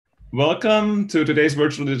Welcome to today's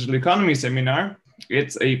Virtual Digital Economy seminar.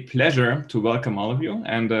 It's a pleasure to welcome all of you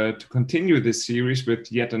and to continue this series with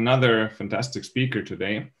yet another fantastic speaker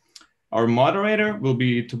today. Our moderator will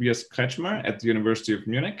be Tobias Kretschmer at the University of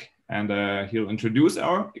Munich, and he'll introduce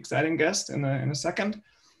our exciting guest in a second.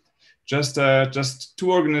 Just two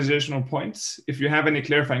organizational points. If you have any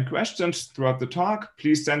clarifying questions throughout the talk,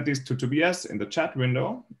 please send these to Tobias in the chat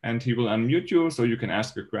window and he will unmute you so you can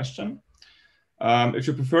ask a question. If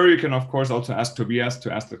you prefer, you can of course also ask Tobias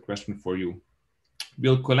to ask the question for you.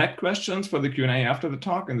 We'll collect questions for the Q&A after the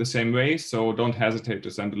talk in the same way, so don't hesitate to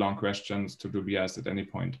send along questions to Tobias at any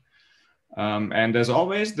point. And as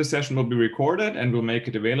always, the session will be recorded and we'll make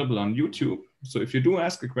it available on YouTube. So if you do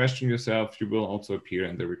ask a question yourself, you will also appear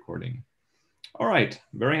in the recording. All right,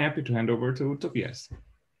 very happy to hand over to Tobias.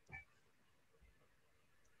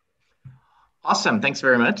 Awesome, thanks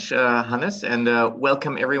very much, Hannes, and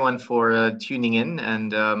welcome everyone for tuning in.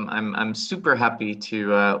 And I'm super happy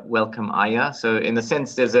to welcome Aija. So in a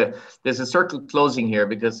sense, there's a circle closing here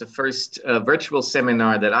because the first virtual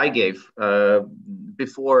seminar that I gave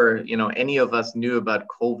before any of us knew about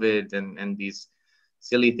COVID and these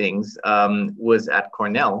silly things was at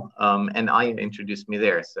Cornell, and Aija introduced me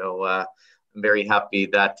there. So I'm very happy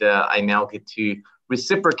that I now get to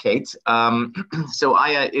reciprocate. So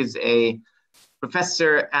Aija is a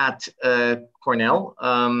professor at Cornell.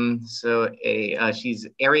 She's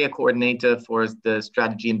area coordinator for the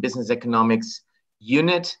strategy and business economics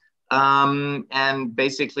unit. And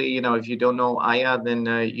basically, if you don't know Aija, then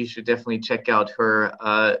you should definitely check out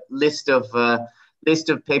her list of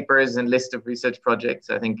papers and list of research projects.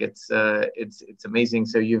 I think it's amazing.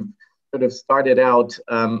 So you've sort of started out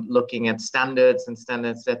looking at standards and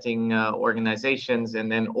standard setting organizations,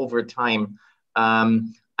 and then over time,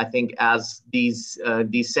 I think as these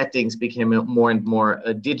settings became more and more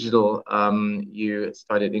digital, you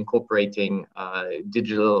started incorporating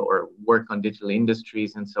digital or work on digital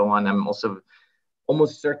industries and so on. I'm also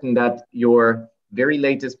almost certain that your very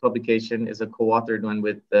latest publication is a co-authored one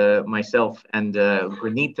with myself and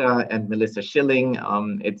Gurneeta and Melissa Schilling.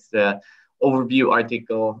 It's the overview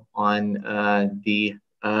article on the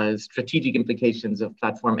strategic implications of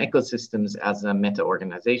platform ecosystems as a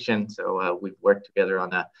meta-organization. So we've worked together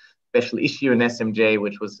on a special issue in SMJ,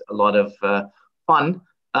 which was a lot of fun.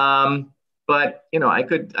 But I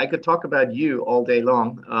could talk about you all day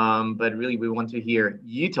long, but really we want to hear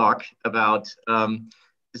you talk about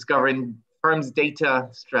discovering firms' data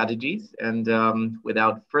strategies. And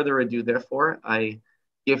without further ado, therefore, I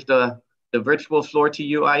give the virtual floor to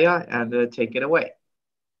you, Aija, and take it away.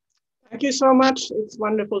 Thank you so much. It's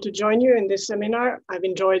wonderful to join you in this seminar. I've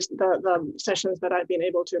enjoyed the sessions that I've been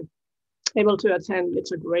able to attend.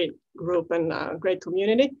 It's a great group and a great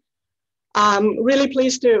community. I'm really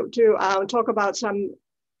pleased to talk about some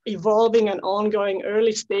evolving and ongoing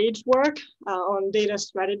early stage work on data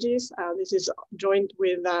strategies. This is joined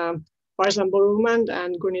with Farzam Boroomand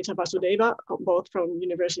and Gurneeta Vasudeva, both from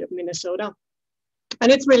University of Minnesota.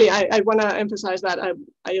 And it's really, I want to emphasize that I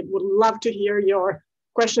would love to hear your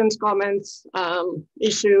questions, comments,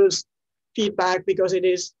 issues, feedback, because it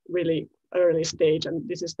is really early stage. And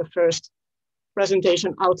this is the first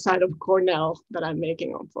presentation outside of Cornell that I'm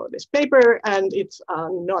making on for this paper, and it's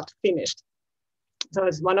not finished. So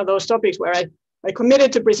it's one of those topics where I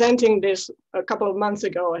committed to presenting this a couple of months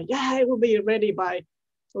ago. And yeah, it will be ready by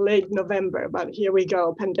late November, but here we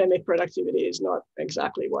go. Pandemic productivity is not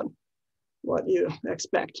exactly what you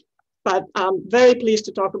expect. But I'm very pleased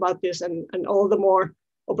to talk about this and all the more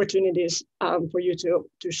opportunities for you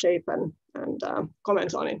to shape and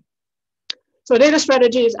comment on it. So data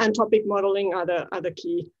strategies and topic modeling are the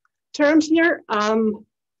key terms here.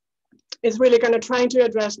 It's really kind of trying to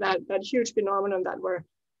address that huge phenomenon that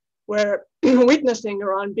we're witnessing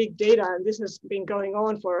around big data. And this has been going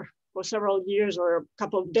on for several years or a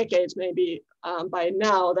couple of decades maybe by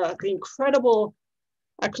now, the incredible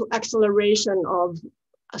acceleration of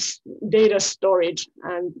data storage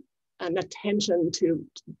and attention to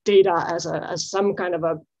data as some kind of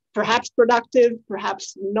a perhaps productive,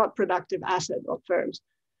 perhaps not productive asset of firms.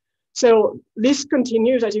 So this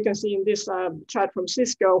continues, as you can see in this chart from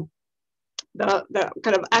Cisco, the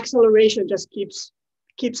kind of acceleration just keeps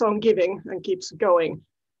on giving and keeps going.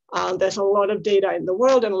 There's a lot of data in the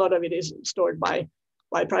world, and a lot of it is stored by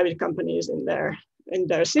private companies in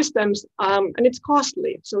their systems, and it's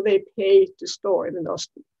costly. So they pay to store, even though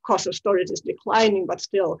cost of storage is declining, but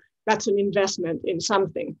still that's an investment in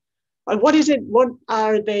something. But what is it? What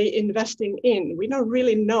are they investing in? We don't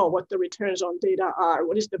really know what the returns on data are.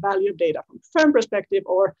 What is the value of data from firm perspective,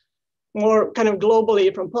 or more kind of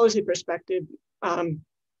globally from policy perspective?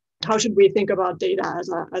 how should we think about data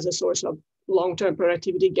as a source of long-term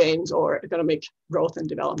productivity gains or economic growth and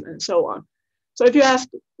development and so on. So if you ask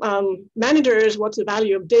managers what's the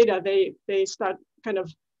value of data, they start kind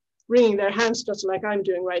of wringing their hands, just like I'm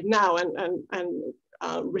doing right now, and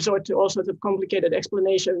resort to all sorts of complicated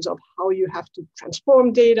explanations of how you have to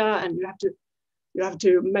transform data, and you have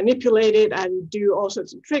to manipulate it and do all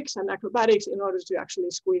sorts of tricks and acrobatics in order to actually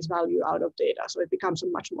squeeze value out of data. So it becomes a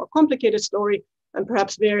much more complicated story and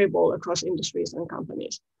perhaps variable across industries and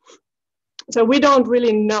companies. So we don't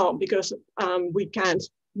really know, because we can't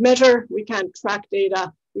measure, we can't track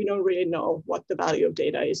data. We don't really know what the value of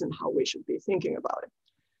data is and how we should be thinking about it.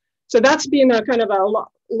 So that's been a kind of a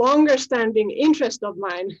longer standing interest of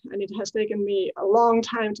mine. And it has taken me a long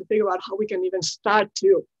time to figure out how we can even start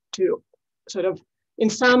to sort of, in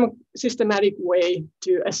some systematic way,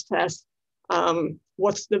 to assess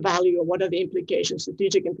what's the value or what are the implications,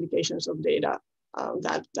 strategic implications of data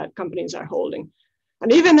that companies are holding.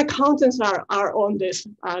 And even accountants are on this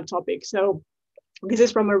topic. So this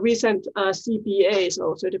is from a recent CPA,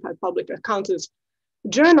 so Certified Public Accountants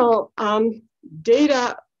journal.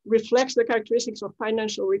 Data reflects the characteristics of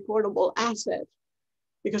financial reportable assets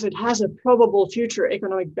because it has a probable future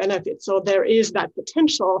economic benefit. So there is that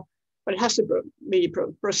potential, but it has to be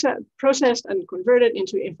processed and converted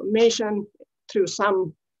into information through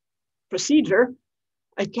some procedure.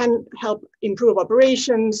 It can help improve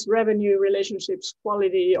operations, revenue, relationships,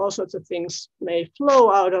 quality, all sorts of things may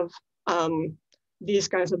flow out of these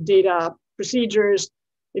kinds of data procedures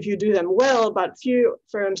if you do them well, but few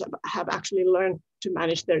firms have actually learned to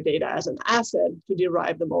manage their data as an asset to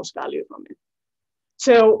derive the most value from it.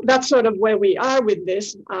 So that's sort of where we are with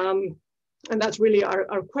this. And that's really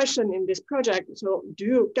our question in this project. So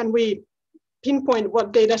can we pinpoint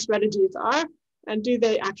what data strategies are, and do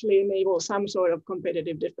they actually enable some sort of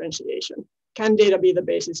competitive differentiation? Can data be the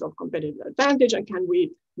basis of competitive advantage, and can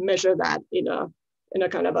we measure that in a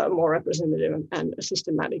kind of a more representative and a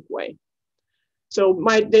systematic way? So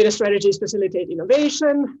my data strategies facilitate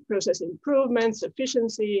innovation, process improvements,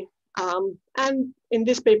 efficiency. And in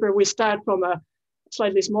this paper, we start from a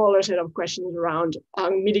slightly smaller set of questions around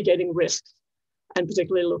mitigating risks, and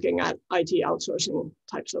particularly looking at IT outsourcing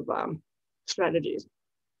types of strategies.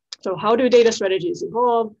 So how do data strategies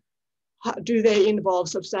evolve? Do they involve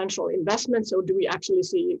substantial investment? So do we actually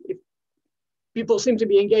see, if people seem to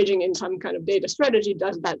be engaging in some kind of data strategy,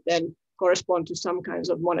 does that then correspond to some kinds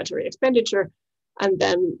of monetary expenditure? And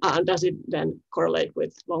then does it then correlate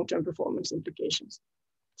with long-term performance implications?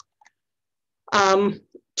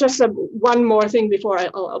 Just one more thing before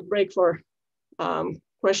I'll break for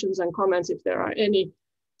questions and comments if there are any.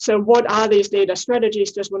 So what are these data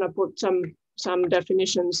strategies? Just want to put some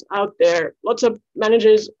definitions out there. Lots of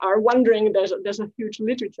managers are wondering, there's a huge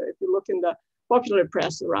literature if you look in the popular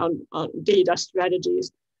press around data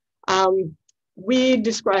strategies.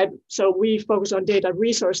 We focus on data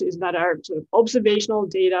resources that are sort of observational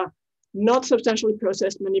data, not substantially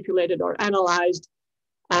processed, manipulated, or analyzed.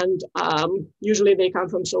 And usually they come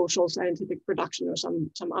from social, scientific production or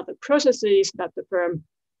some other processes that the firm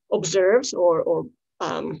observes or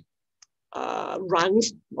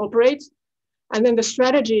runs, operates. And then the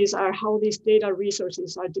strategies are how these data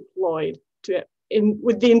resources are deployed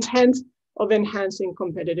with the intent of enhancing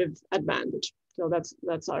competitive advantage. So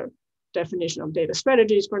that's our definition of data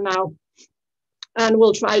strategies for now. And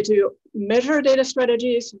we'll try to measure data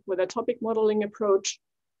strategies with a topic modeling approach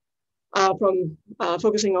from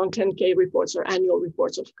focusing on 10K reports or annual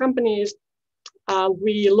reports of companies.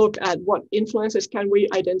 We look at what influences, can we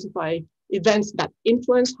identify events that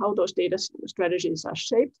influence how those data strategies are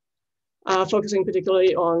shaped, focusing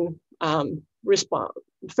particularly on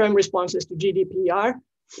firm responses to GDPR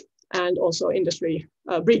and also industry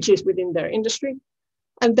breaches within their industry.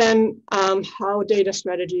 And then how data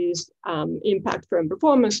strategies impact firm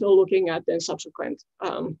performance, so looking at then subsequent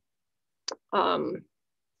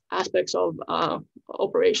aspects of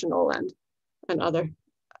operational and other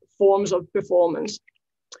forms of performance.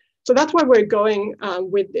 So that's where we're going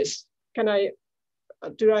with this.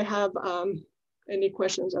 Do I have any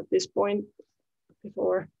questions at this point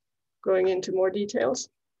before going into more details?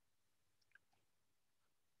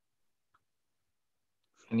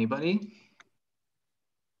 Anybody?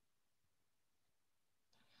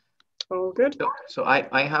 All good. So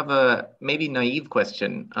I have a maybe naive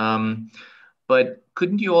question, but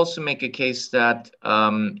couldn't you also make a case that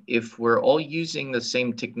if we're all using the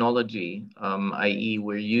same technology, i.e.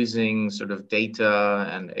 we're using sort of data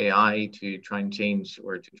and AI to try and change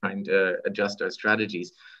or to try and adjust our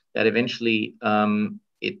strategies, that eventually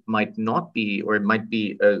it might not be, or it might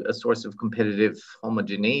be a source of competitive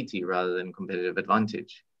homogeneity rather than competitive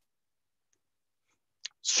advantage?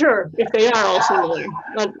 Sure, if they are all similar,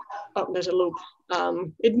 but there's a loop.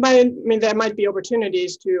 It might, I mean, there might be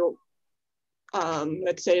opportunities to,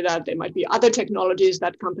 let's say that there might be other technologies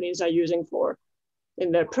that companies are using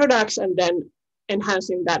in their products, and then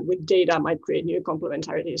enhancing that with data might create new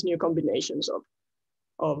complementarities, new combinations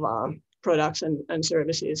of products and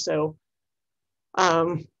services. So,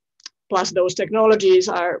 plus those technologies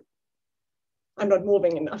are, I'm not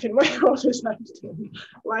moving enough in my office, I have to turn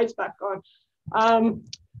lights back on.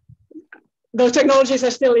 Those technologies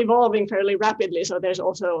are still evolving fairly rapidly, so there's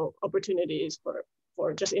also opportunities for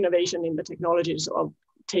just innovation in the technologies of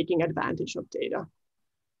taking advantage of data.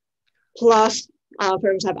 Plus,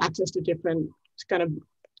 firms have access to different kind of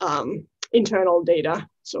internal data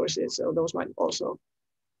sources, so those might also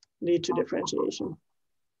lead to differentiation.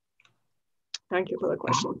 Thank you for the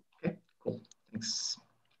question. Okay, cool, thanks.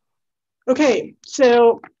 Okay,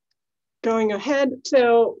 so going ahead,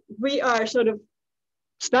 so we are sort of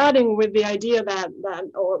starting with the idea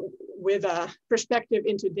or with a perspective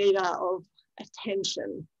into data of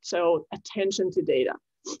attention. So attention to data,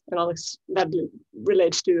 and that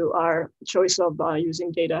relates to our choice of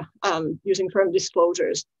using data, using firm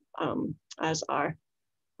disclosures as our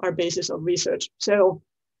basis of research. So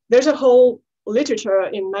there's a whole literature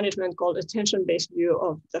in management called attention-based view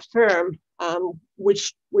of the firm,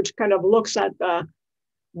 which kind of looks at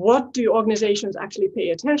what do organizations actually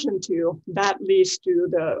pay attention to. That leads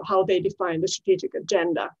to how they define the strategic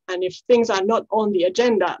agenda. And if things are not on the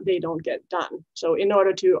agenda, they don't get done. So in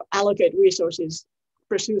order to allocate resources,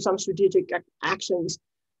 pursue some strategic actions,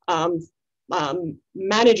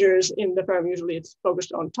 managers in the firm, usually it's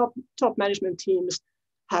focused on top management teams,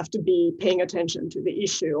 have to be paying attention to the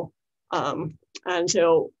issue. And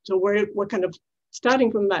so we're kind of starting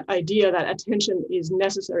from that idea that attention is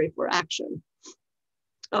necessary for action.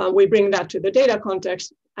 We bring that to the data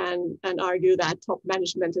context and argue that top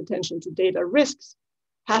management attention to data risks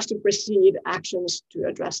has to precede actions to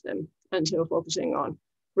address them. And so focusing on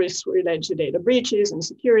risks related to data breaches and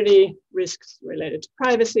security, risks related to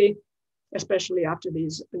privacy, especially after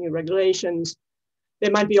these new regulations.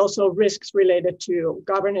 There might be also risks related to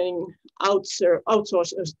governing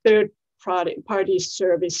outsource as third-party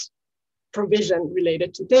service provision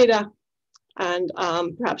related to data. And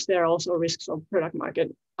perhaps there are also risks of product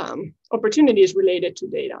market opportunities related to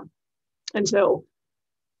data. And so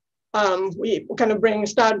we kind of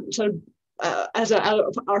as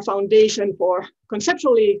our foundation for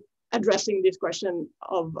conceptually addressing this question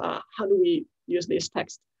of how do we use this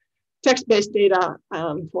text-based data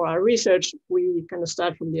for our research. We kind of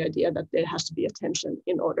start from the idea that there has to be attention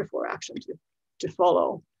in order for action to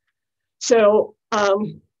follow. So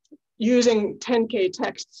using 10K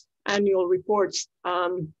texts, annual reports,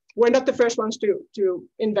 we're not the first ones to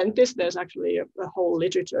invent this. There's actually a whole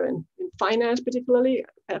literature in finance, particularly,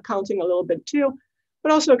 accounting a little bit too,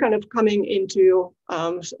 but also kind of coming into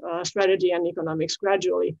strategy and economics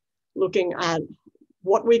gradually, looking at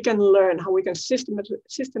what we can learn, how we can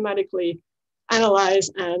systematically analyze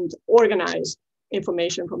and organize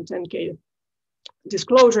information from 10K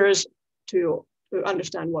disclosures to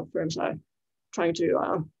understand what firms are trying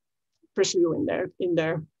to pursue in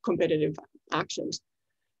their competitive actions.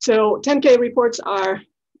 So 10K reports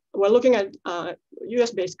we're looking at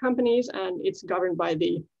US-based companies, and it's governed by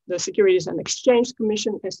the Securities and Exchange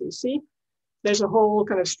Commission, SEC. There's a whole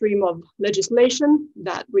kind of stream of legislation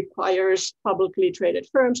that requires publicly traded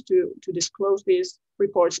firms to disclose these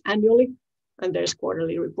reports annually. And there's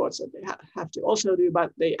quarterly reports that they have to also do,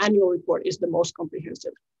 but the annual report is the most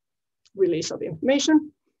comprehensive release of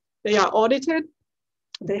information. They are audited.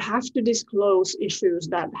 They have to disclose issues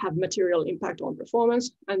that have material impact on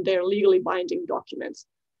performance, and they're legally binding documents.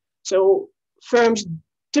 So firms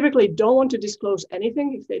typically don't want to disclose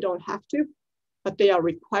anything if they don't have to, but they are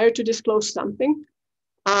required to disclose something.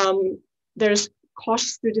 There's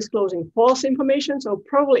costs to disclosing false information. So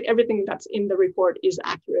probably everything that's in the report is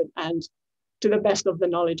accurate and to the best of the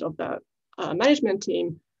knowledge of the management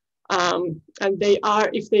team. And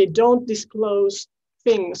if they don't disclose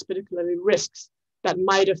things, particularly risks that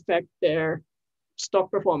might affect their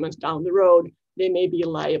stock performance down the road, they may be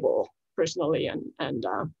liable personally and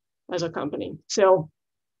as a company. So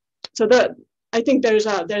I think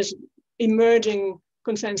there's emerging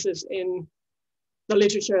consensus in the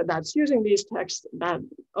literature that's using these texts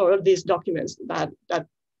or these documents that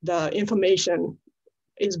the information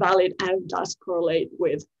is valid and does correlate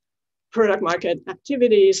with product market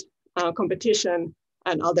activities, competition,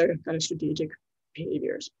 and other kind of strategic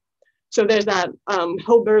behaviors. So there's that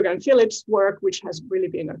Hoberg and Phillips work, which has really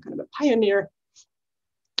been a kind of a pioneer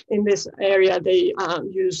in this area. They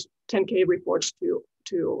use 10K reports to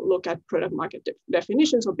look at product market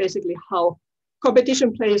definitions, or basically how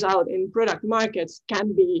competition plays out in product markets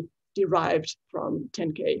can be derived from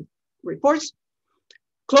 10K reports.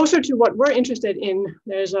 Closer to what we're interested in,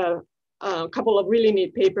 there's a couple of really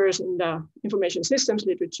neat papers in the information systems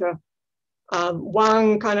literature.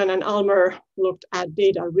 Wang, Cannon, and Almer looked at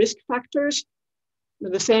data risk factors,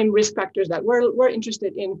 the same risk factors that we're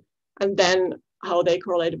interested in, and then how they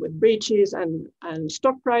correlated with breaches and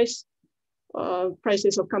stock prices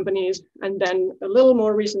of companies. And then a little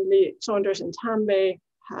more recently, Saunders and Tambay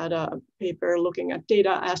had a paper looking at data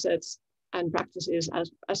assets and practices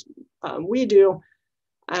as we do,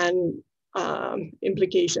 and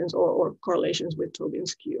implications or correlations with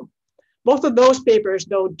Tobin's Q. Both of those papers,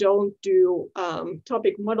 though, don't do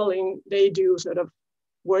topic modeling. They do sort of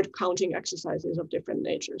word counting exercises of different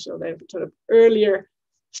nature. So they're sort of earlier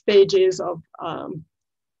stages of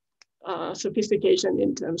sophistication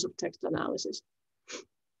in terms of text analysis.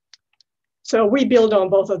 So we build on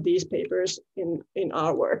both of these papers in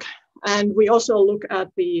our work. And we also look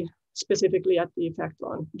at specifically at the effect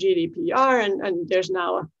on GDPR, and there's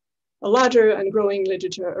now a larger and growing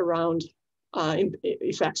literature around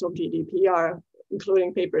effects of GDPR,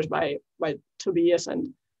 including papers by Tobias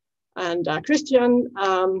and Christian.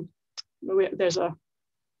 There's a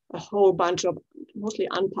whole bunch of mostly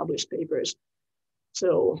unpublished papers.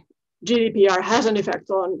 So GDPR has an effect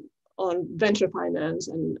on venture finance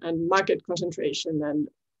and market concentration and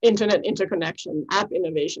internet interconnection, app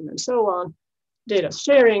innovation, and so on, data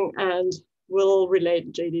sharing, and we'll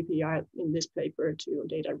relate GDPR in this paper to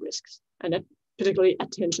data risks, and particularly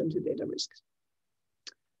attention to data risks.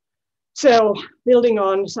 So building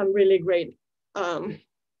on some really great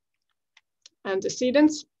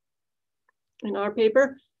antecedents in our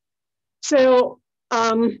paper. So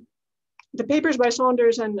the papers by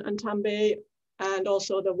Saunders and Tambay, and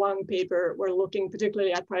also the Wang paper, were looking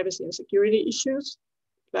particularly at privacy and security issues.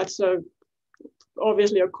 That's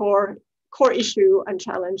obviously a core issue and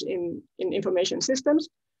challenge in information systems.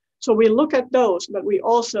 So we look at those, but we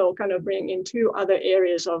also kind of bring in two other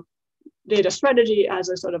areas of data strategy as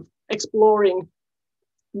a sort of exploring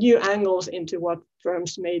new angles into what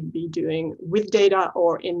firms may be doing with data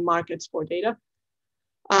or in markets for data.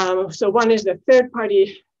 So one is the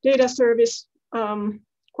third-party data service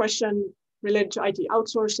question related to IT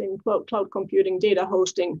outsourcing, cloud computing, data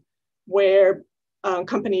hosting, where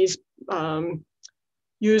companies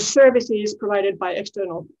use services provided by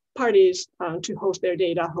external parties to host their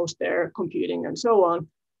data, host their computing, and so on,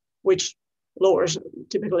 which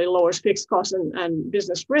typically lowers fixed costs and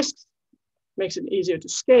business risks, makes it easier to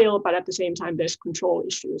scale, but at the same time, there's control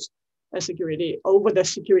issues and security over the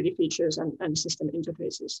security features and system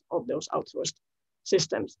interfaces of those outsourced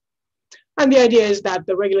systems. And the idea is that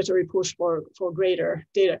the regulatory push for greater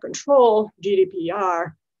data control,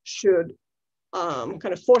 GDPR, should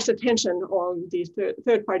kind of force attention on these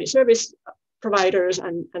third-party service providers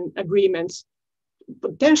and agreements,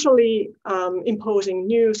 potentially imposing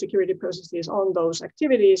new security processes on those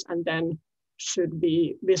activities, and then should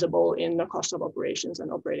be visible in the cost of operations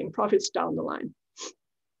and operating profits down the line.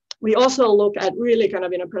 We also look at really kind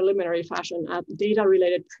of in a preliminary fashion at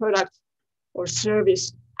data-related product or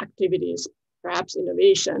service activities, perhaps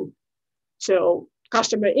innovation. So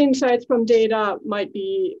customer insights from data might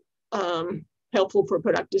be helpful for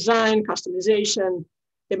product design, customization.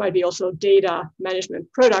 There might be also data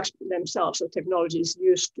management products themselves, so technologies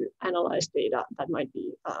used to analyze data that might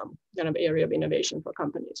be kind of area of innovation for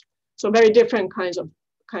companies. So very different kinds of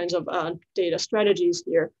data strategies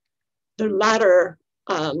here. The latter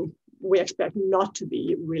we expect not to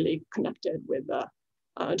be really connected with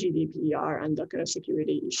GDPR and the kind of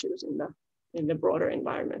security issues in the broader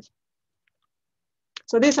environment.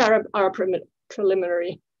 So these are our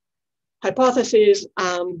preliminary hypotheses.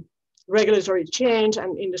 Regulatory change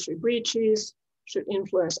and industry breaches should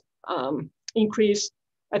influence increase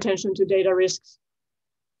attention to data risks.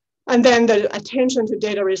 And then the attention to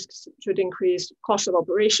data risks should increase cost of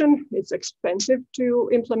operation. It's expensive to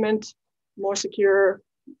implement more secure,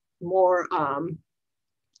 more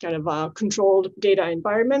kind of controlled data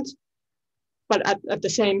environment. But at the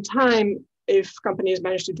same time, if companies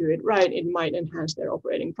manage to do it right, it might enhance their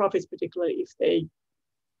operating profits, particularly if they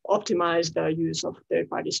optimize the use of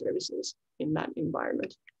third-party services in that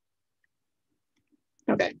environment.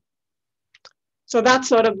 Okay. So that's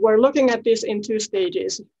sort of, we're looking at this in two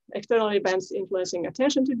stages: external events influencing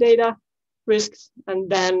attention to data risks, and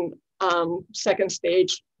then second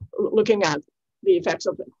stage, looking at the effects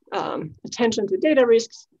of attention to data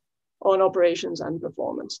risks on operations and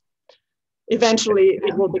performance. Eventually,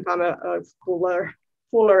 it will become a fuller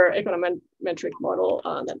econometric model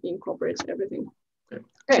that incorporates everything. Okay.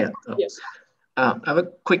 Yeah. Yes. I have a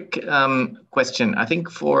quick question. I think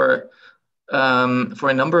for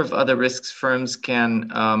a number of other risks, firms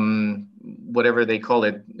can, whatever they call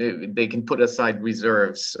it, they can put aside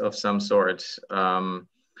reserves of some sort,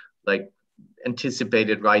 like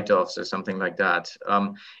anticipated write-offs or something like that.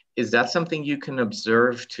 Is that something you can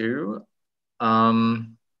observe too? That's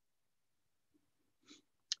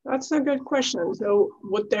a good question. So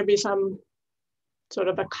would there be some sort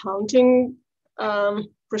of accounting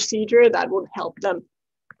procedure that would help them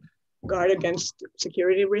guard against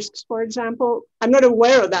security risks, for example? I'm not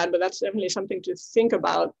aware of that, but that's definitely something to think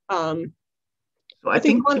about. So I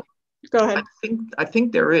think go ahead. I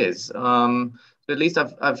think there is. So at least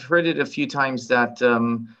I've heard it a few times that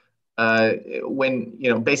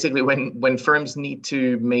when basically when firms need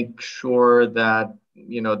to make sure that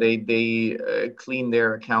they clean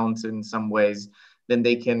their accounts in some ways, then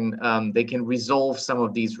they can resolve some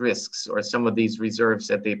of these risks or some of these reserves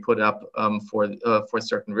that they put up for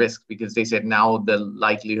certain risks, because they said now the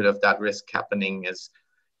likelihood of that risk happening is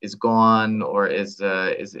gone or is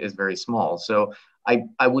very small. So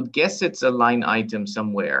I would guess it's a line item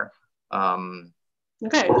somewhere.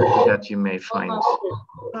 Okay. That you may find.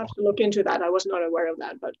 I'll have to look into that. I was not aware of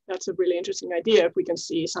that, but that's a really interesting idea if we can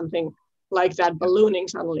see something like that ballooning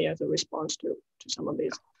suddenly as a response to some of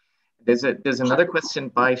these. There's another question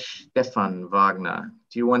by Stefan Wagner.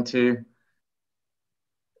 Do you want to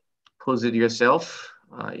pose it yourself?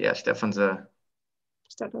 Yeah, Stefan's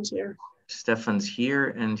here. Stefan's here,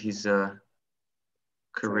 and he's a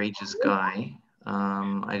courageous guy.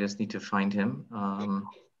 I just need to find him. I'm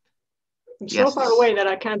so far away that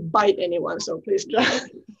I can't bite anyone, so please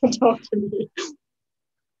talk to me. So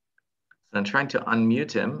I'm trying to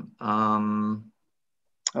unmute him.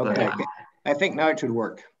 Okay, I think now it should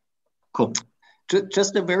work. Cool.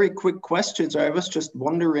 Just a very quick question. So I was just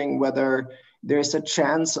wondering whether there's a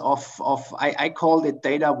chance of I called it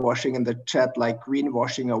data washing in the chat, like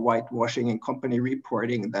greenwashing or whitewashing in company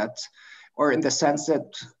reporting, that, or in the sense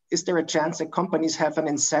that, is there a chance that companies have an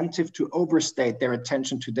incentive to overstate their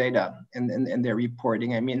attention to data in their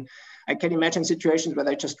reporting? I mean, I can imagine situations where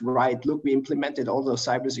they just write, look, we implemented all those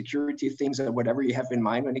cybersecurity things or whatever you have in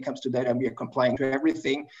mind when it comes to data, and we are complying to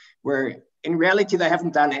everything, where in reality, they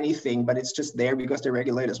haven't done anything, but it's just there because the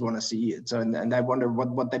regulators want to see it. So, and I wonder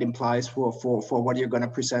what that implies for what you're going to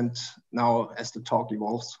present now as the talk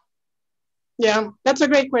evolves. Yeah, that's a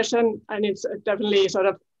great question. And it's definitely sort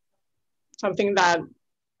of something that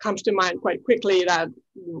comes to mind quite quickly, that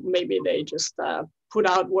maybe they just put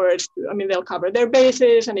out words. They'll cover their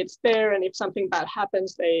bases and it's there. And if something bad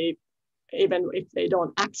happens, even if they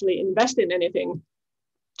don't actually invest in anything,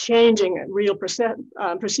 changing real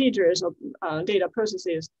procedures of data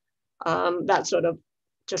processes, that sort of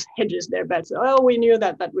just hedges their bets. Oh, we knew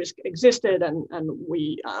that risk existed and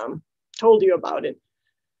we told you about it.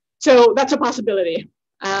 So that's a possibility.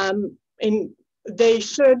 They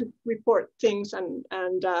should report things and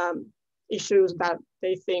issues that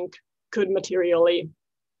they think could materially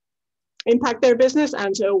impact their business.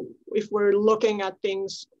 And so if we're looking at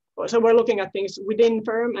things, within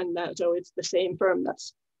firm, and so it's the same firm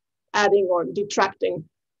that's adding or detracting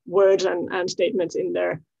words and statements in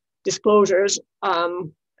their disclosures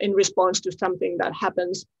in response to something that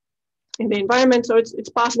happens in the environment. So it's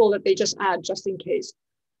possible that they just add just in case.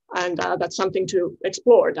 And that's something to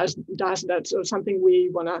explore. Does that, so something we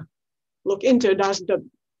want to look into? Does the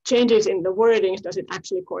changes in the wordings, does it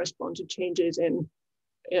actually correspond to changes in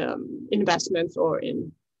investments or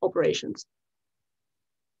in operations?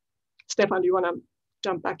 Stefan, do you want to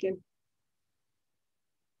jump back in?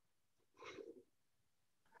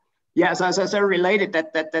 Yeah, so as I related,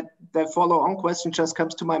 that the follow-on question just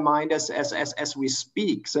comes to my mind as we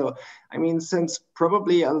speak. So, I mean, since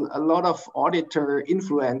probably a lot of auditor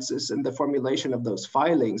influences in the formulation of those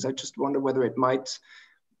filings, I just wonder whether it might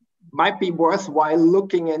be worthwhile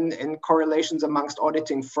looking in correlations amongst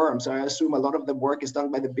auditing firms. I assume a lot of the work is done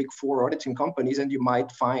by the big four auditing companies, and you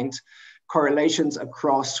might find correlations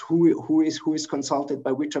across who is consulted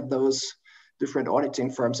by which of those different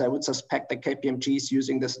auditing firms. I would suspect that KPMG is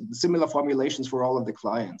using this similar formulations for all of the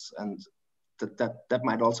clients, and that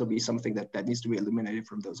might also be something that needs to be eliminated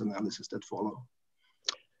from those analyses that follow.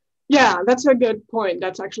 Yeah, that's a good point.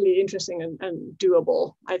 That's actually interesting and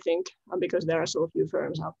doable, I think, because there are so few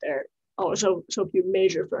firms out there, so few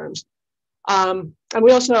major firms. And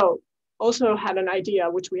we also had an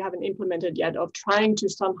idea, which we haven't implemented yet, of trying to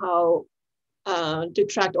somehow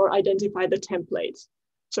detract or identify the templates.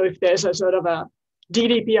 So if there's a sort of a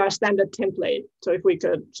GDPR standard template, so if we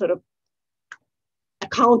could sort of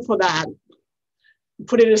account for that,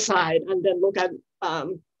 put it aside, and then look at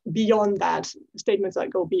beyond that, statements that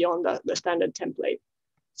go beyond the standard template.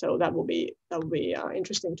 So that will be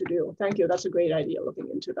interesting to do. Thank you. That's a great idea, looking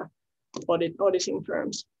into the auditing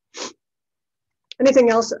firms. Anything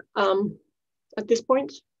else at this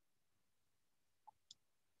point?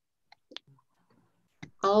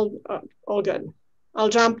 All good. I'll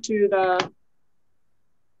jump to the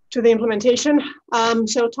implementation.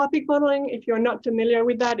 So topic modeling, if you're not familiar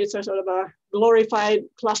with that, it's a sort of a glorified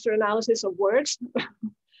cluster analysis of words.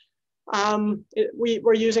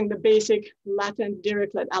 We're using the basic latent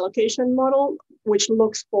dirichlet allocation model, which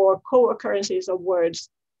looks for co-occurrences of words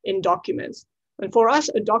in documents. And for us,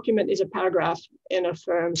 a document is a paragraph in a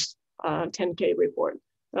firm's 10K report.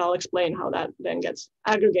 And I'll explain how that then gets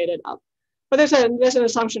aggregated up. But there's an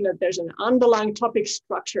assumption that there's an underlying topic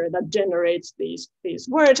structure that generates these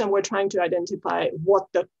words, and we're trying to identify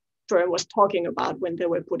what the firm was talking about when they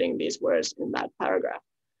were putting these words in that paragraph.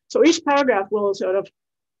 So each paragraph will sort of,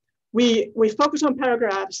 we focus on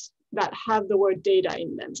paragraphs that have the word data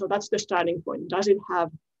in them. So that's the starting point. Does it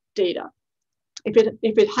have data? If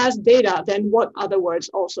it has data, then what other words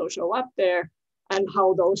also show up there, and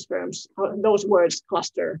how those words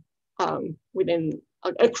cluster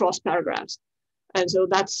across paragraphs. And so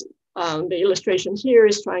that's the illustration here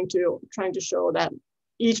is trying to show that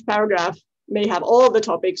each paragraph may have all the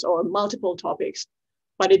topics or multiple topics,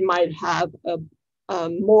 but it might have a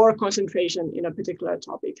more concentration in a particular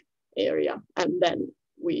topic area. And then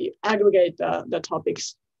we aggregate the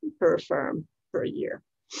topics per firm per year.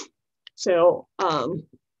 So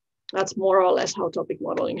that's more or less how topic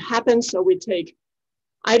modeling happens. So we take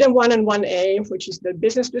item 1 and 1A, which is the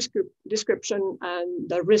business description and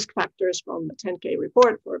the risk factors from the 10K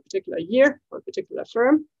report for a particular year or a particular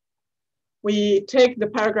firm. We take the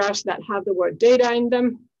paragraphs that have the word data in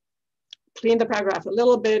them, clean the paragraph a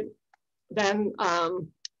little bit, then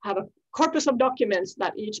have a corpus of documents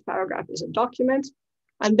that each paragraph is a document.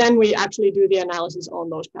 And then we actually do the analysis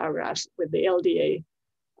on those paragraphs with the LDA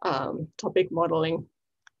topic modeling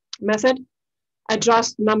method.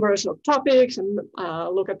 Adjust numbers of topics and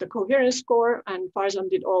look at the coherence score. And Farzam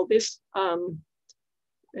did all this in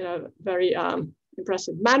a very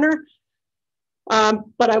impressive manner.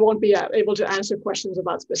 But I won't be able to answer questions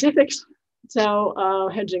about specifics. So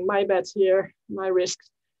hedging my bets here, my risks.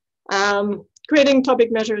 Creating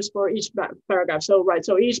topic measures for each paragraph.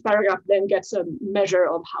 So each paragraph then gets a measure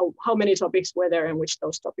of how many topics were there and which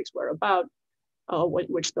those topics were about,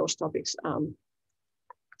 which those topics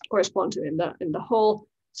correspond to in the whole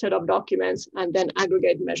set of documents, and then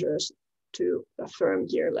aggregate measures to the firm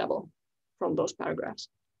year level from those paragraphs.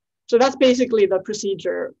 So that's basically the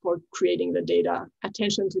procedure for creating the data,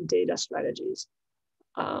 attention to data strategies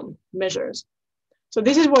measures. So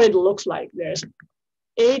this is what it looks like. There's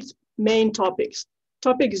 8 main topics.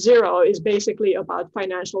 Topic 0 is basically about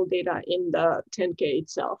financial data in the 10K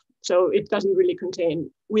itself. So it doesn't really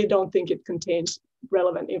we don't think it contains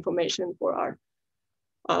relevant information for our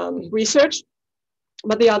research,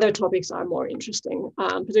 but the other topics are more interesting.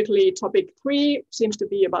 Particularly topic 3 seems to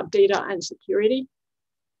be about data and security.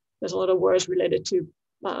 There's a lot of words related to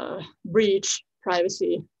breach,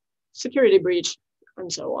 privacy, security breach,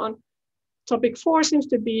 and so on. Topic 4 seems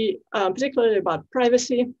to be particularly about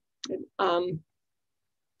privacy.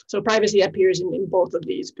 So privacy appears in both of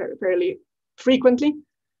these fairly frequently.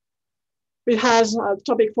 It has,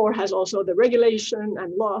 topic 4 has also the regulation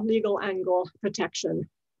and legal angle, protection,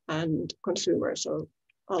 and consumer. So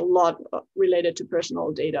a lot related to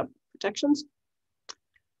personal data protections.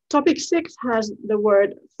 Topic 6 has the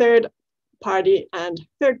word third party and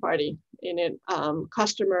third party in it,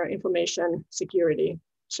 customer information, security,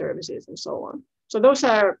 services, and so on. So those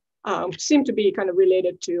are seem to be kind of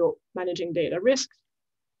related to managing data risks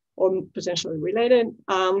or potentially related.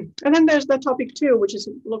 And then there's the topic 2, which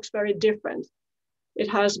looks very different. It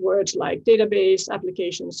has words like database,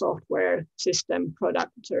 application, software, system,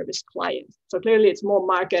 product, service, client. So clearly it's more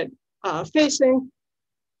market facing.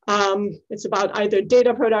 It's about either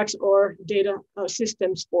data products or data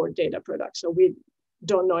systems for data products. So we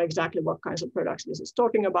don't know exactly what kinds of products this is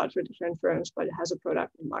talking about for different firms, but it has a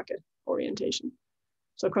product and market orientation.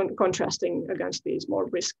 So contrasting against these more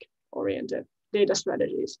risk-oriented data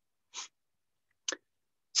strategies.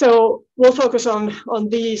 So we'll focus on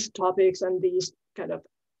these topics and these kind of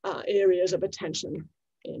areas of attention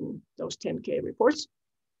in those 10K reports.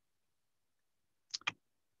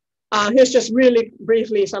 Here's just really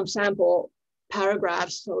briefly some sample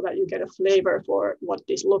paragraphs so that you get a flavor for what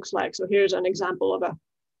this looks like. So here's an example of a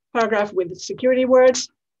paragraph with security words.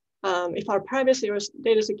 If our privacy or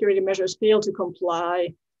data security measures fail to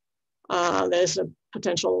comply, there's a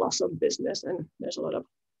potential loss of business, and there's a lot of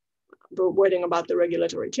wording about the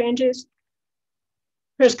regulatory changes.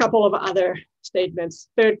 Here's a couple of other statements.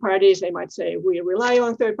 Third parties, they might say, we rely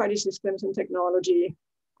on third-party systems and technology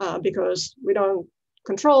because we don't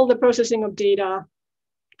control the processing of data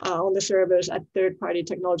on the servers at third-party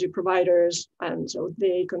technology providers, and so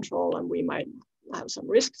they control and we might have some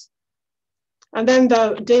risks. And then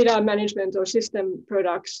the data management or system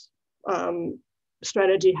products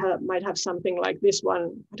strategy might have something like this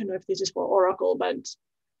one. I don't know if this is for Oracle, but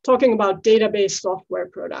talking about database software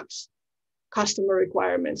products, customer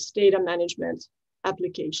requirements, data management,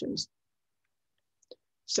 applications.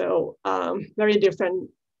 So very different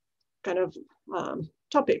kind of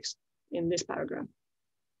topics in this paragraph.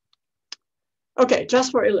 Okay,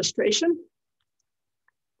 just for illustration,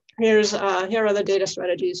 here are the data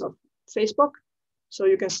strategies of Facebook. So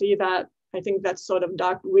you can see that I think that sort of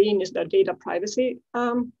dark green is the data privacy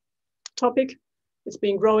topic. It's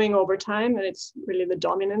been growing over time and it's really the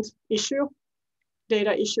dominant issue,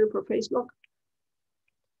 data issue for Facebook.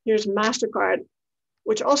 Here's MasterCard,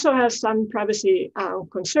 which also has some privacy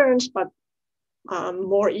concerns, but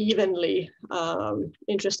more evenly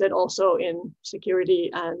interested also in security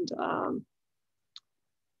and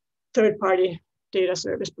third-party data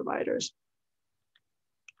service providers.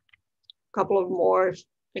 A couple of more,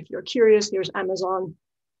 if you're curious, here's Amazon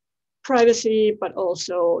privacy, but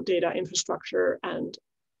also data infrastructure and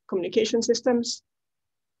communication systems.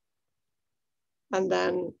 And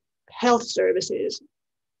then health services.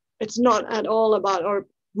 It's not at all about, or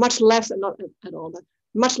much less, not at all, but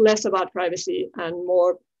much less about privacy and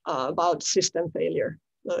more about system failure,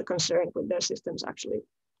 the concern with their systems actually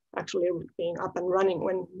being up and running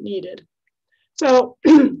when needed. So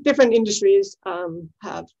different industries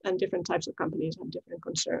have, and different types of companies have different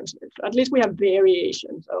concerns. At least we have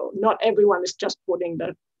variation. So not everyone is just putting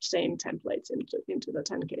the same templates into the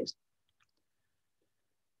 10Ks.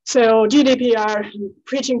 So GDPR,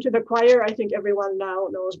 preaching to the choir, I think everyone now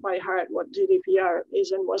knows by heart what GDPR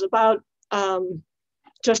is and was about.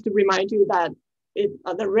 Just to remind you that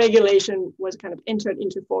the regulation was kind of entered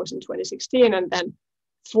into force in 2016 and then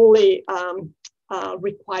fully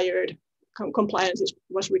required, compliance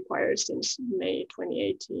was required since May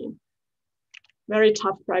 2018. Very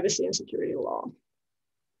tough privacy and security law.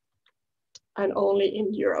 And only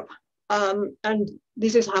in Europe. And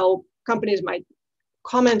this is how companies might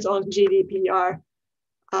comment on GDPR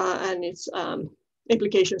and its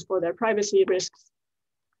implications for their privacy risks.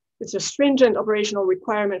 It's a stringent operational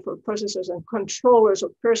requirement for processors and controllers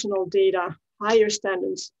of personal data. Higher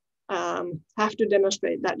standards have to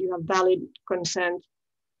demonstrate that you have valid consent,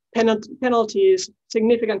 penalties,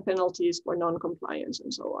 significant penalties for non-compliance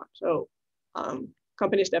and so on. So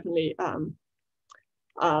companies definitely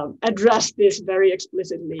address this very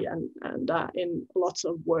explicitly and in lots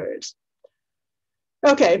of words.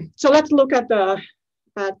 Okay, so let's look at the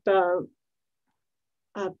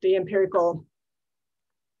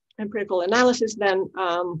empirical analysis then,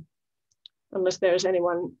 unless there's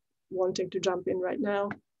anyone wanting to jump in right now.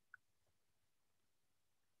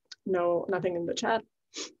 No, nothing in the chat.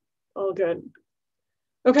 All good.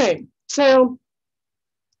 Okay, so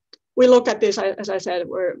we look at this, as I said,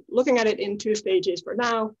 we're looking at it in 2 stages for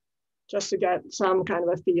now, just to get some kind of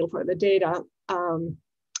a feel for the data.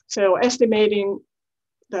 So estimating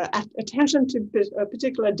the attention to a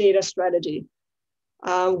particular data strategy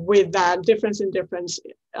with that difference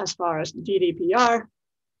as far as GDPR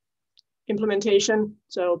implementation.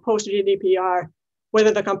 So post GDPR,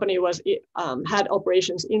 whether the company had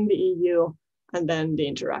operations in the EU, and then the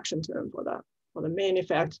interaction term for the main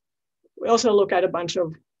effect. We also look at a bunch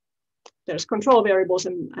of, there's control variables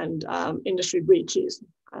and industry breaches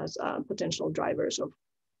as potential drivers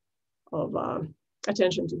of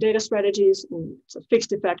attention to data strategies. And it's a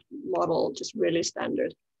fixed effect model, just really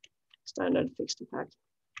standard fixed effect.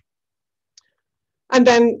 And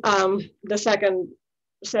then the second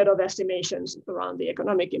set of estimations around the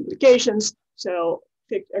economic implications. So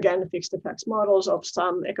again, fixed effects models of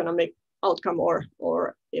some economic outcome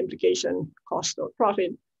or implication, cost or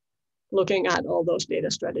profit, looking at all those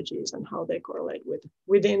data strategies and how they correlate with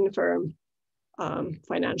within firm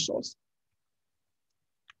financials.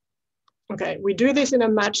 Okay, we do this in a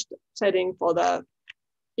matched setting for the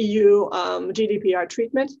EU GDPR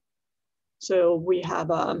treatment. So we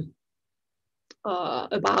have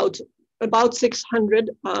about 600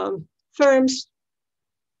 firms.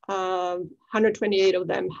 128 of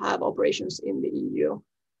them have operations in the EU.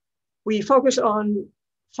 We focus on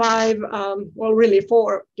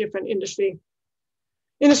 4 different industry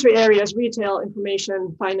areas: retail,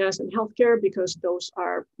 information, finance, and healthcare, because those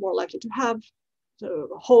are more likely to have the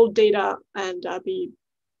whole data and be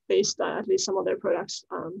based at least some of their products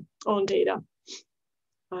on data.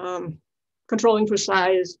 Controlling for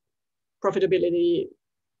size, profitability,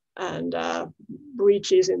 and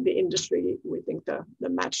breaches in the industry. We think the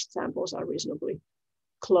matched samples are reasonably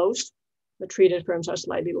close. The treated firms are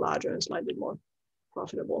slightly larger and slightly more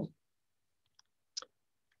profitable.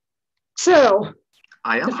 So,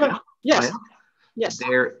 Aija? Yes. Aija? Yes.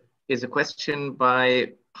 There is a question by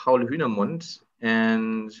Paul Hühnermund,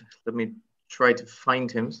 and let me try to find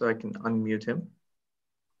him so I can unmute him.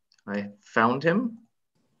 I found him,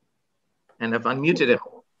 and I've unmuted him.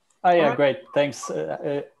 Oh, yeah, great. Thanks,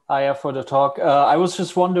 Aija, for the talk. I was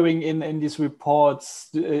just wondering, in these reports,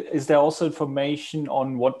 is there also information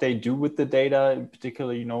on what they do with the data, in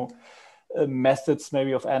particular, you know, methods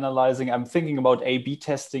maybe of analyzing? I'm thinking about A/B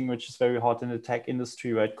testing, which is very hot in the tech industry,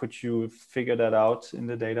 right? Could you figure that out in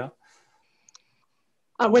the data?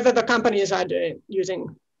 Whether the companies are using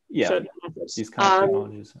certain methods. These kind of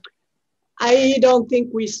technologies. I don't think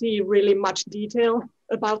we see really much detail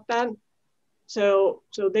about that. So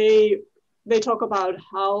they talk about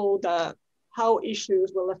how issues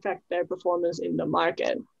will affect their performance in the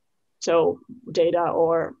market. So data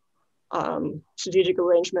or strategic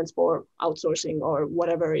arrangements for outsourcing or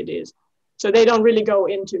whatever it is. So they don't really go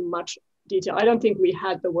into much detail. I don't think we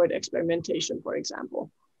had the word experimentation, for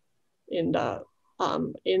example, in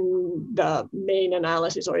the main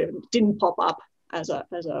analysis, or it didn't pop up as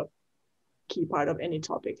a key part of any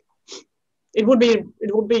topic. It would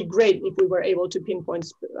be great if we were able to pinpoint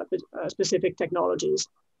specific technologies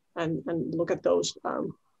and look at those.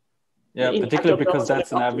 Yeah, particularly because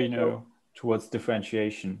that's an avenue towards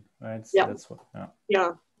differentiation, right? So yeah. That's what.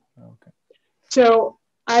 Yeah. Okay. So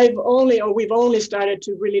we've only started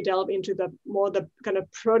to really delve into the kind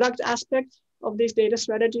of product aspect of these data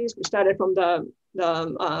strategies. We started from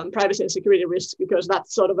the privacy and security risks because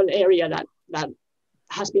that's sort of an area that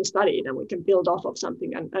has been studied, and we can build off of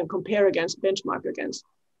something and compare against, benchmark against.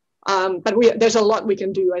 But there's a lot we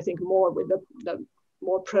can do, I think, more with the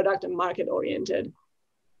more product and market oriented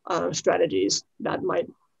strategies that might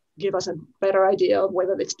give us a better idea of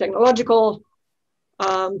whether it's technological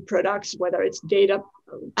products, whether it's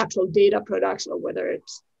actual data products, or whether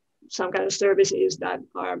it's some kind of services that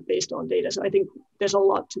are based on data. So I think there's a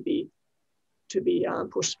lot to be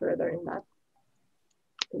pushed further in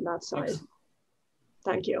that side. Thanks.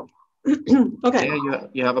 Thank you. Okay. Yeah,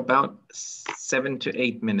 you have about 7 to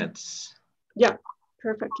 8 minutes. Yeah,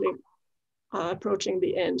 perfectly. Approaching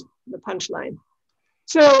the end, the punchline.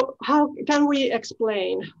 So how can we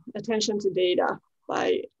explain attention to data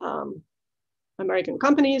by American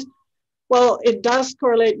companies? Well, it does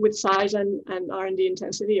correlate with size and R&D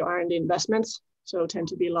intensity or R&D investments. So tend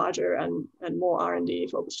to be larger and more R&D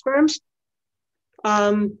focused firms.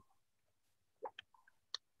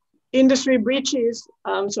 Industry breaches,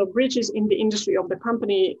 so breaches in the industry of the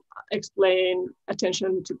company explain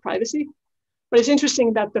attention to privacy. But it's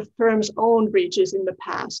interesting that the firm's own breaches in the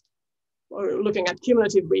past, or looking at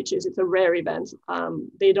cumulative breaches, it's a rare event.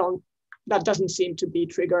 That doesn't seem to be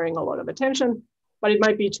triggering a lot of attention, but it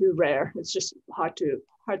might be too rare. It's just hard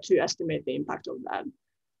to estimate the impact of that.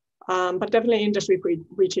 But definitely industry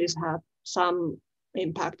breaches have some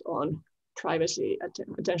impact on privacy,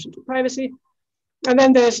 attention to privacy. And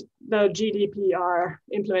then there's the GDPR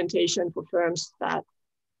implementation for firms that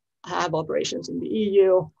have operations in the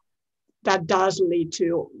EU. That does lead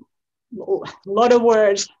to a lot of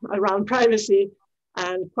words around privacy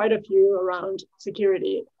and quite a few around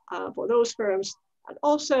security for those firms, and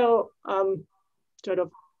also sort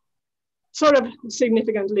of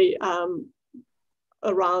significantly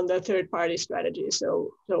around the third-party strategy.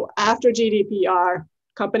 So after GDPR,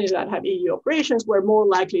 companies that have EU operations were more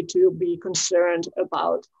likely to be concerned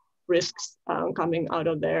about risks coming out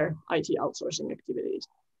of their IT outsourcing activities.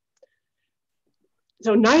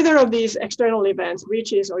 So neither of these external events,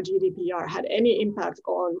 breaches or GDPR, had any impact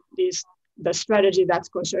on the strategy that's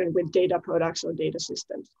concerned with data products or data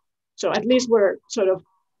systems. So at least we're sort of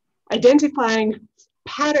identifying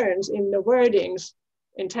patterns in the wordings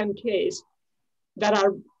in 10Ks that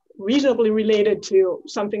are reasonably related to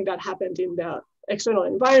something that happened in the external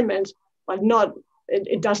environment, but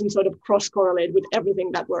it doesn't sort of cross-correlate with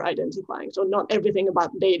everything that we're identifying. So not everything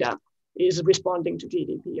about data is responding to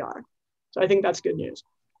GDPR. So I think that's good news.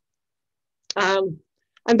 And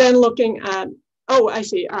then looking at, I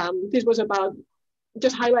see, this was about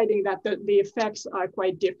just highlighting that the effects are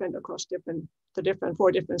quite different across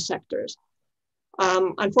four different sectors.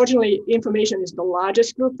 Unfortunately, information is the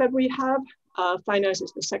largest group that we have. Finance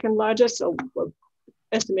is the second largest, so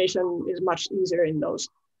estimation is much easier in those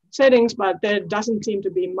settings, but there doesn't seem to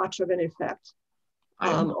be much of an effect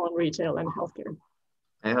on retail and healthcare.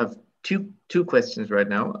 I have two questions right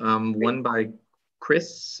now. One by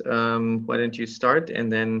Chris. Why don't you start?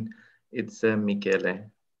 And then it's Michele.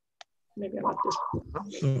 Maybe about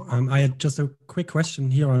this. So I had just a quick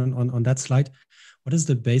question here on that slide. What is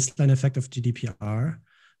the baseline effect of GDPR?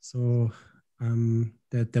 So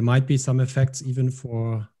there might be some effects even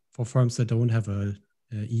for firms that don't have a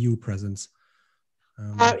EU presence.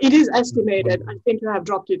 It is estimated. I think you have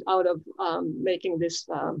dropped it out of making this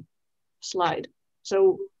slide.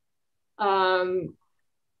 So, oh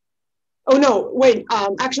no, wait.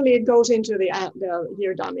 Actually, it goes into the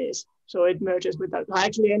year dummies. So it merges with that. I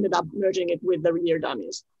actually ended up merging it with the year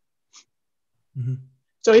dummies. Mm-hmm.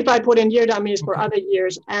 So if I put in year dummies for other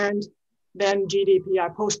years and then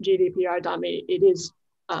GDPR, post GDPR dummy, it is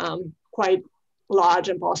quite large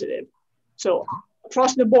and positive. So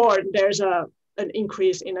across the board, there's an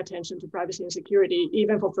increase in attention to privacy and security,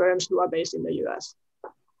 even for firms who are based in the US.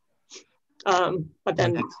 But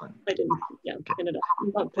then I didn't, ended up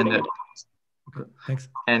not putting it. Okay, thanks.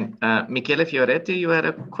 And Michele Fioretti, you had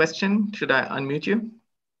a question. Should I unmute you?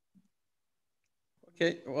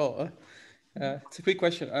 Okay, well, it's a quick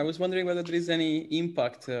question. I was wondering whether there is any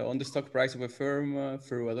impact on the stock price of a firm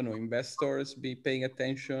through, I don't know, investors be paying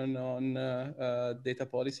attention on data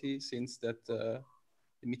policy, since that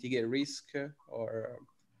they mitigate risk, or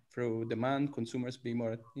through demand, consumers be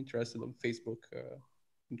more interested on Facebook,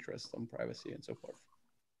 interest on privacy and so forth.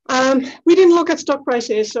 We didn't look at stock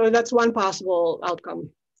prices, so that's one possible outcome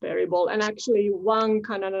variable. And actually, Wang,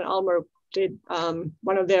 Kanan, and Almer did,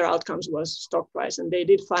 one of their outcomes was stock price, and they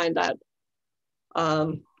did find that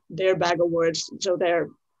their bag of words, so their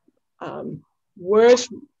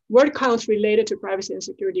word counts related to privacy and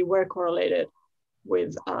security were correlated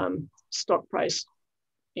with stock price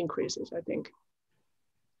increases, I think.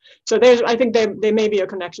 So I think there may be a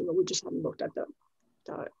connection, but we just haven't looked at the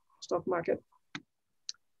stock market.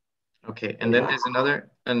 Okay, and then there's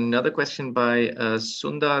another question by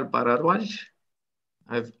Sundar Bharadwaj.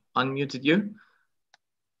 I've unmuted you,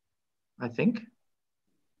 I think.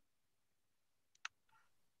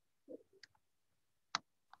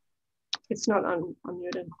 It's not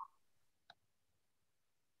unmuted.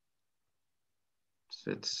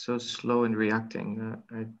 So it's so slow in reacting.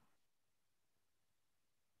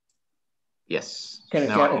 Yes. Thank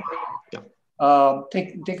you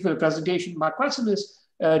for the presentation. My question is,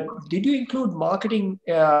 did you include marketing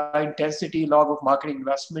intensity, log of marketing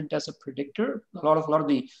investment as a predictor? A lot of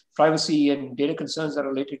the privacy and data concerns are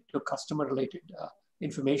related to customer-related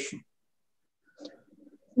information.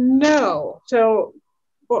 No. So,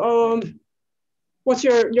 what's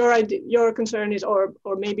your concern is, or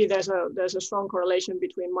maybe there's a strong correlation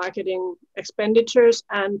between marketing expenditures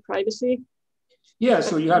and privacy? Yeah,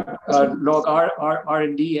 so you have log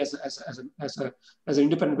R&D as an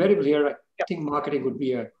independent variable here. I think marketing would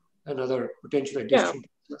be another potential addition.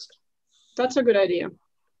 Yeah. That's a good idea.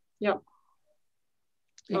 Yeah.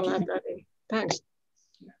 I'll add that in. Thanks.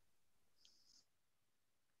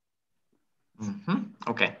 Mm-hmm.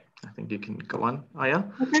 Okay, I think you can go on,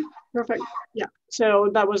 Aija. Okay, perfect. Yeah, so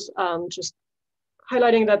that was just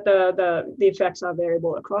highlighting that the effects are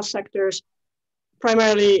variable across sectors.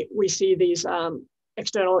 Primarily, we see these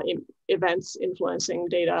external events influencing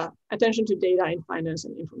attention to data in finance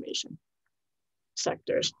and information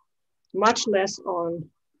sectors, much less on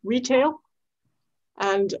retail,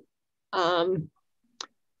 and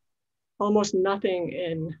almost nothing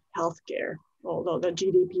in healthcare, although the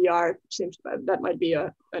GDPR seems that might be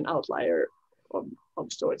an outlier of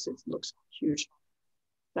sorts. It looks huge.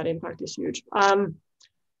 That impact is huge. And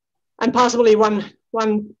possibly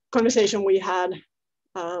one conversation we had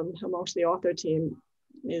amongst the author team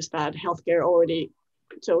is that healthcare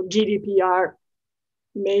so GDPR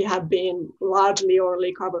may have been largely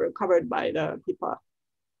only covered by the HIPAA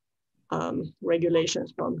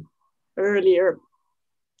regulations from earlier.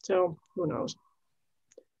 So who knows?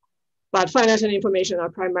 But finance and information are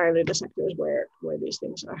primarily the sectors where these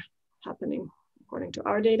things are happening, according to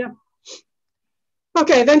our data.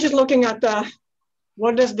 Okay, then just looking at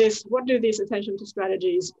what do these attention to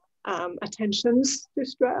strategies, attentions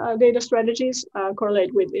to data strategies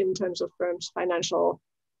correlate with in terms of firms' financial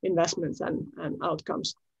investments and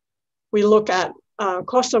outcomes. We look at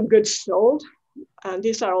cost of goods sold, and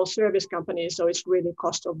these are all service companies, so it's really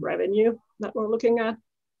cost of revenue that we're looking at.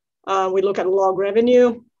 We look at log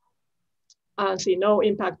revenue and see no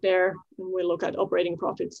impact there. And we look at operating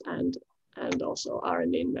profits and also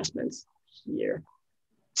R&D investments here.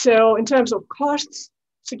 So in terms of costs,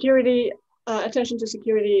 security, attention to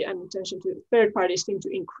security and attention to third parties seem to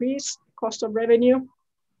increase cost of revenue.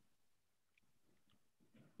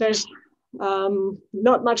 There's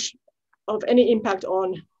not much any impact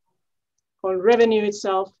on revenue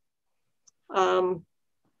itself.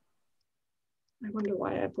 I wonder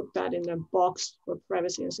why I put that in a box for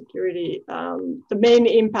privacy and security. The main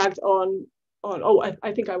impact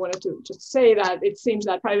I think I wanted to just say that it seems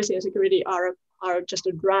that privacy and security are just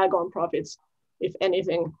a drag on profits, if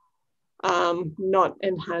anything, not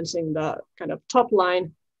enhancing the kind of top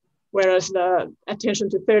line, whereas the attention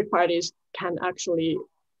to third parties can actually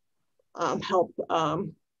help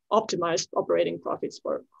optimize operating profits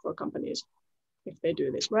for companies if they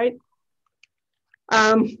do this right.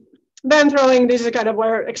 Then this is kind of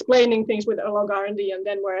we're explaining things with log R&D, and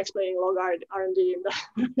then we're explaining log R&D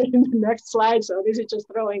in the next slide. So this is just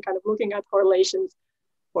looking at correlations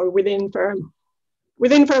for within firm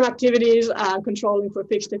activities, controlling for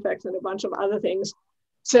fixed effects and a bunch of other things.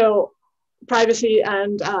 So privacy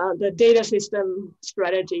and the data system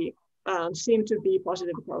strategy seem to be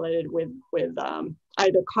positively correlated with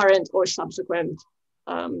either current or subsequent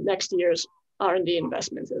next year's R&D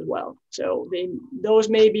investments as well. So those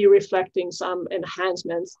may be reflecting some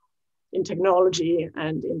enhancements in technology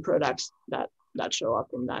and in products that show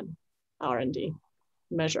up in that R&D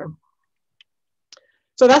measure.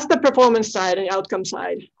 So that's the performance side and the outcome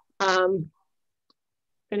side.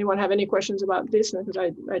 Anyone have any questions about this? Because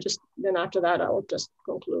I just, then after that, I'll just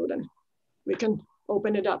conclude and we can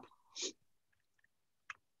open it up.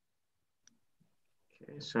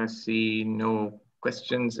 Okay, so I see no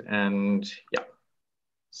questions, and yeah.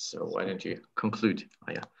 So why don't you conclude,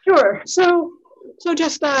 Aija? Sure. So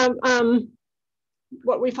just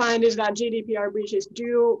what we find is that GDPR breaches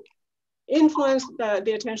do influence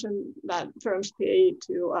the attention that firms pay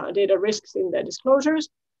to data risks in their disclosures,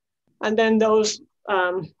 and then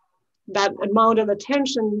that amount of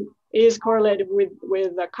attention is correlated with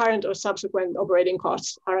the current or subsequent operating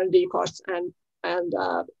costs, R&D costs, and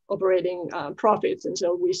operating profits. And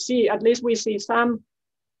so we see some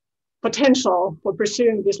potential for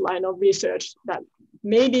pursuing this line of research, that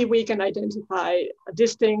maybe we can identify a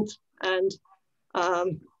distinct and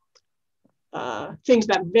things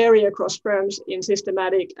that vary across firms in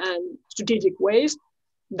systematic and strategic ways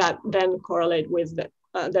that then correlate with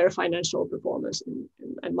their financial performance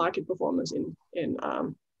and market performance in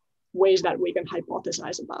ways that we can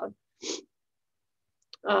hypothesize about.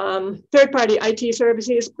 Third-party IT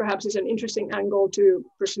services perhaps is an interesting angle to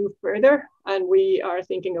pursue further, and we are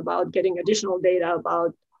thinking about getting additional data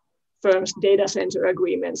about firms' data center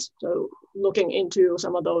agreements. So looking into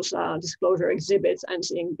some of those disclosure exhibits and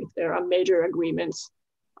seeing if there are major agreements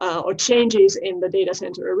or changes in the data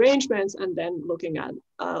center arrangements, and then looking at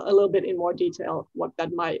a little bit in more detail what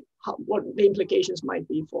the implications might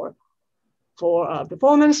be for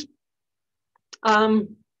performance.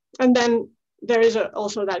 And then there is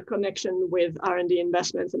also that connection with R&D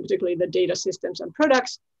investments, and particularly the data systems and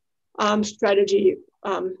products strategy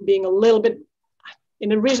being a little bit,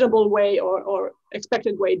 in a reasonable way or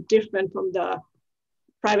expected way, different from the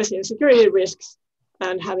privacy and security risks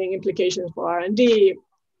and having implications for R&D.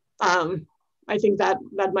 I think that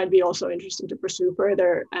might be also interesting to pursue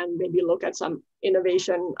further and maybe look at some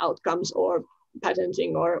innovation outcomes or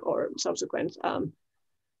patenting or subsequent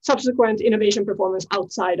innovation performance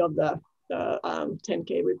outside of the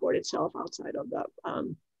 10K report itself, outside of the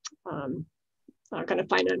kind of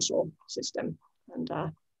financial system,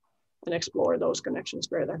 and explore those connections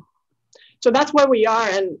further. So that's where we are,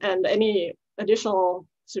 and any additional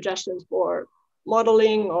suggestions for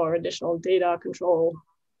modeling or additional data control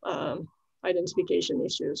identification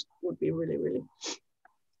issues would be really, really,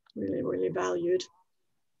 really, really valued.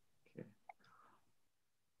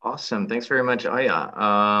 Awesome. Thanks very much,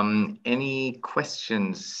 Aija. Any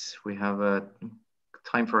questions? We have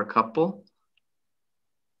time for a couple.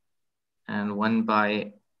 And one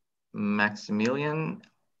by Maximilian.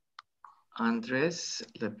 Andres,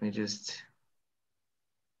 let me just...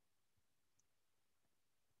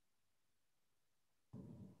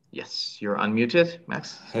 Yes, you're unmuted,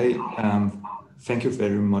 Max. Hey, thank you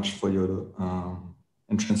very much for your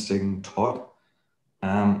interesting talk.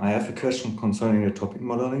 I have a question concerning the topic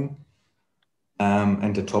modeling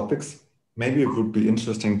and the topics. Maybe it would be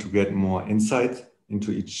interesting to get more insight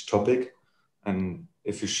into each topic. And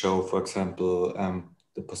if you show, for example,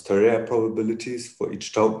 the posterior probabilities for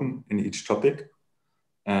each token in each topic.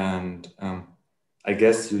 And I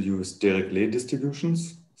guess you use direct lay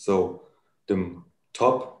distributions. So the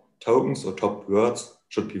top tokens or top words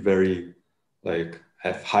should be very,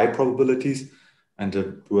 have high probabilities, and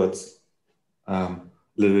the words a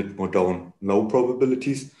little bit more down low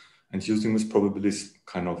probabilities, and using these probabilities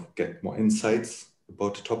kind of get more insights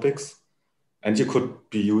about the topics. And you could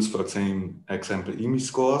be used, for example, EMI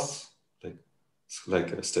scores, like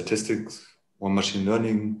like statistics or machine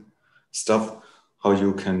learning stuff, how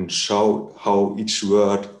you can show how each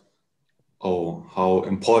word, or how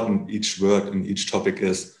important each word in each topic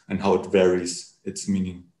is and how it varies its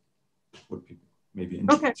meaning would be maybe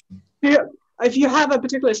interesting. Okay. If you have a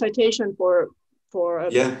particular citation for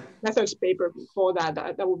a yeah, methods paper for that,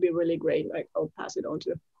 that would be really great. Like I'll pass it on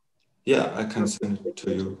to. Yeah, I can send it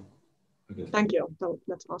to you. Okay. Thank you.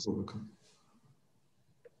 That's awesome. You're welcome.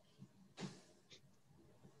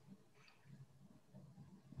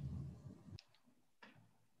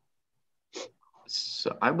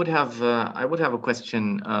 So I would have a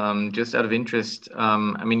question just out of interest.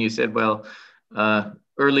 I mean, you said, well,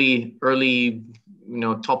 early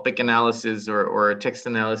topic analysis or text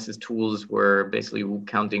analysis tools were basically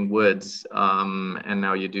counting words, and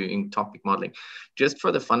now you're doing topic modeling. Just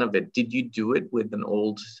for the fun of it, did you do it with an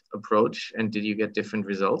old approach, and did you get different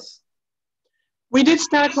results? We did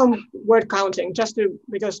start from word counting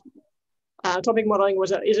because topic modeling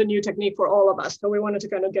is a new technique for all of us. So we wanted to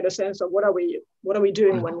kind of get a sense of what are we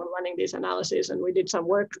doing when we're running these analyses, and we did some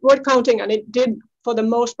word counting, and it did, for the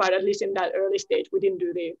most part, at least in that early stage, we didn't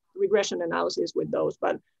do the regression analysis with those,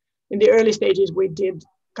 but in the early stages, we did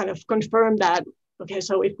kind of confirm that, okay,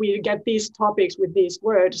 so if we get these topics with these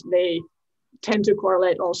words, they tend to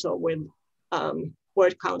correlate also with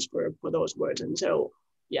word counts for those words. And so,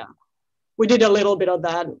 yeah. We did a little bit of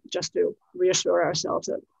that just to reassure ourselves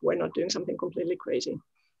that we're not doing something completely crazy.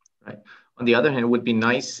 Right. On the other hand, it would be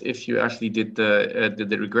nice if you actually did the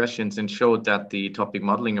regressions and showed that the topic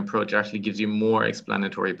modeling approach actually gives you more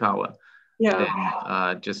explanatory power. Yeah.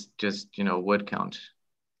 Than just word count.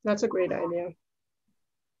 That's a great idea.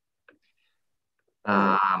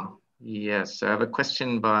 Yes, I have a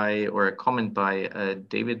question or a comment by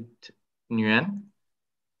David Nguyen.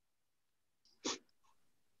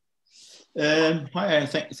 Hi,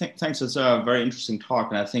 thanks. It's a very interesting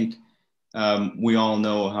talk, and I think we all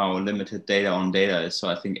know how limited data on data is. So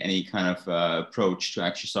I think any kind of approach to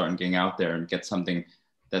actually start getting out there and get something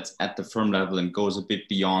that's at the firm level and goes a bit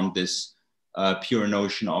beyond this pure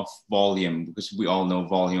notion of volume, because we all know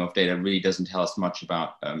volume of data really doesn't tell us much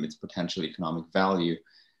about its potential economic value.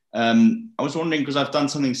 I was wondering, because I've done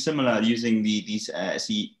something similar using these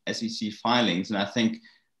SEC filings, and I think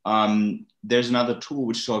there's another tool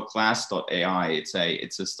which is called Glass.ai.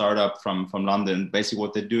 It's a startup from London. Basically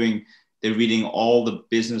what they're doing, they're reading all the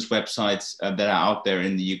business websites that are out there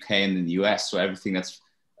in the UK and in the US. So everything that's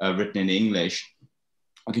written in English.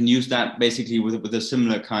 I can use that basically with a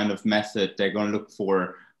similar kind of method. They're going to look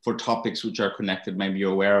for topics which are connected, maybe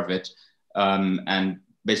you're aware of it. And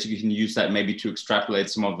basically you can use that maybe to extrapolate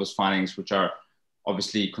some of those findings, which are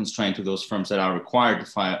obviously constrained to those firms that are required to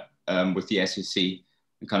file with the SEC.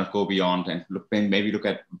 And kind of go beyond and maybe look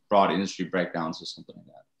at broad industry breakdowns or something like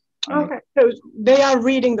that. Okay, so they are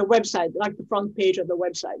reading the website, like the front page of the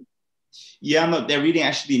website. Yeah, no, they're reading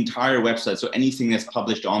actually the entire website. So anything that's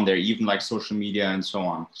published on there, even like social media and so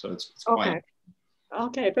on. So it's quite.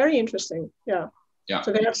 Okay, very interesting. Yeah. Yeah.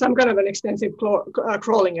 So they have some kind of an extensive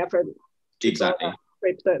crawling effort. Exactly.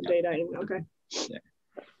 Scrape the data in. Okay. Yeah.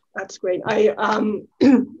 That's great.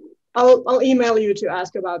 I'll email you to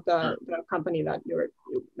ask about the company that you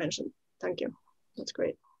mentioned. Thank you. That's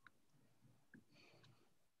great.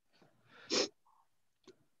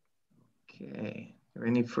 Okay. Are there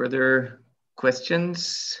any further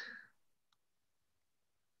questions,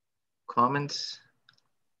 comments,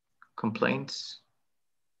 complaints,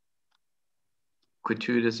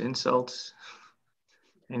 gratuitous insults,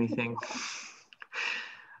 anything?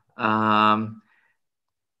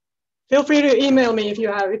 Feel free to email me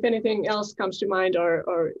if anything else comes to mind,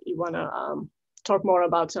 or you want to talk more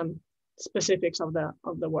about some specifics of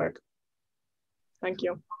the work. Thank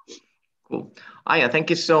you. Cool. Aija, thank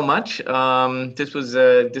you so much. This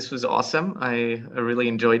was awesome. I really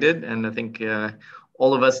enjoyed it, and I think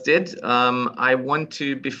all of us did. I want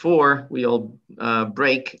to, before we all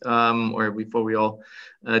break, or before we all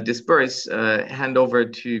disperse, hand over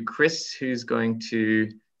to Chris, who's going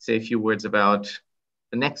to say a few words about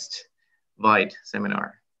the next VIDE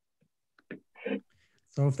seminar.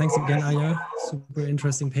 So thanks again, Aija. Super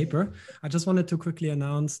interesting paper. I just wanted to quickly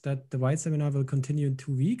announce that the VIDE seminar will continue in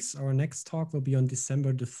 2 weeks. Our next talk will be on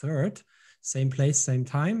December the 3rd, same place, same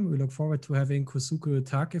time. We look forward to having Kosuke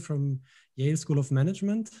Take from Yale School of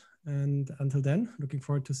Management. And until then, looking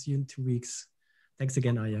forward to see you in 2 weeks. Thanks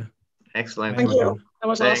again, Aija. Excellent. Thank you. That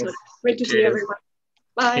was awesome. Great to see everyone.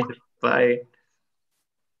 Bye. Bye.